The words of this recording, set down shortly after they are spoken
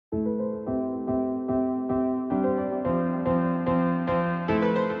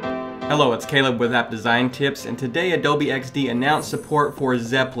Hello, it's Caleb with App Design Tips, and today Adobe XD announced support for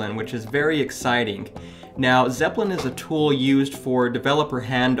Zeplin, which is very exciting. Now, Zeplin is a tool used for developer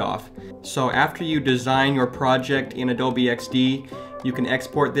handoff. So after you design your project in Adobe XD, you can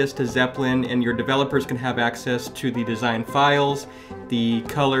export this to Zeplin and your developers can have access to the design files, the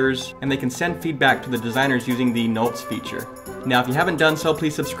colors, and they can send feedback to the designers using the notes feature. Now, if you haven't done so,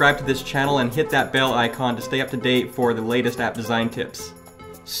 please subscribe to this channel and hit that bell icon to stay up to date for the latest app design tips.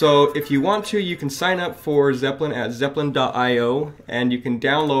 So if you want to, you can sign up for Zeplin at zeplin.io and you can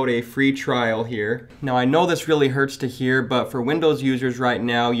download a free trial here. Now, I know this really hurts to hear, but for Windows users right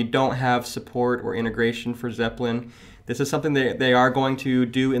now, you don't have support or integration for Zeplin. This is something that they are going to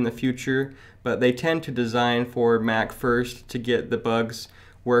do in the future, but they tend to design for Mac first to get the bugs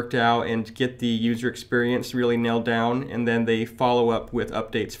worked out and get the user experience really nailed down, and then they follow up with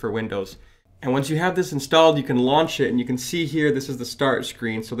updates for Windows. And once you have this installed, you can launch it, and you can see here this is the start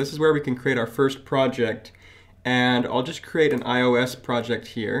screen. So this is where we can create our first project, and I'll just create an iOS project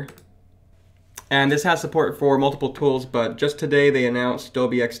here. And this has support for multiple tools, but just today they announced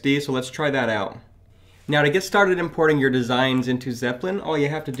Adobe XD, so let's try that out. Now, to get started importing your designs into Zeplin, all you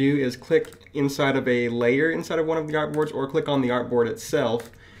have to do is click inside of a layer inside of one of the artboards, or click on the artboard itself,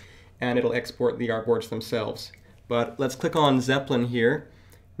 and it'll export the artboards themselves. But let's click on Zeplin here.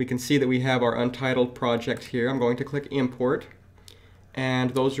 We can see that we have our untitled project here. I'm going to click import,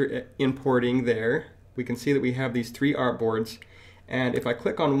 and those are importing there. We can see that we have these three artboards, and if I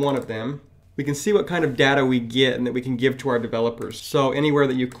click on one of them, we can see what kind of data we get and that we can give to our developers. So anywhere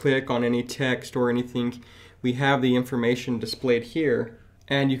that you click on any text or anything, we have the information displayed here,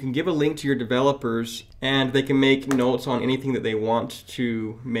 and you can give a link to your developers and they can make notes on anything that they want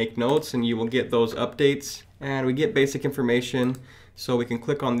to make notes, and you will get those updates. And we get basic information, so we can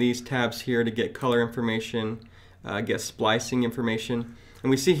click on these tabs here to get color information, get splicing information.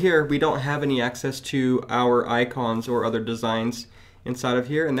 And we see here we don't have any access to our icons or other designs inside of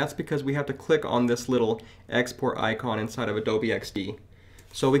here, and that's because we have to click on this little export icon inside of Adobe XD.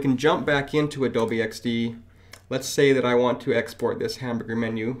 So we can jump back into Adobe XD. Let's say that I want to export this hamburger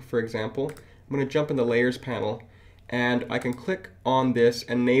menu, for example. I'm going to jump in the Layers panel, and I can click on this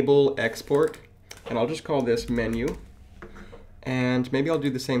Enable Export, and I'll just call this Menu. And maybe I'll do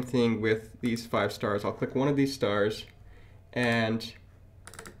the same thing with these 5 stars. I'll click one of these stars, and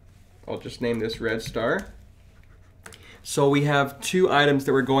I'll just name this Red Star. So we have 2 items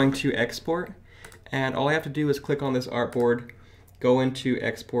that we're going to export, and all I have to do is click on this artboard, go into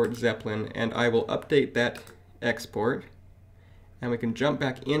Export Zeplin, and I will update that export. And we can jump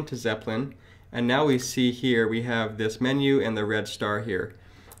back into Zeplin, and now we see here we have this menu and the red star here.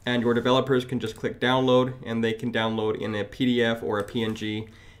 And your developers can just click download, and they can download in a PDF or a PNG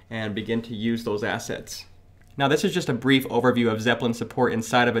and begin to use those assets. Now, this is just a brief overview of Zeplin support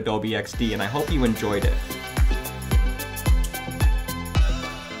inside of Adobe XD, and I hope you enjoyed it.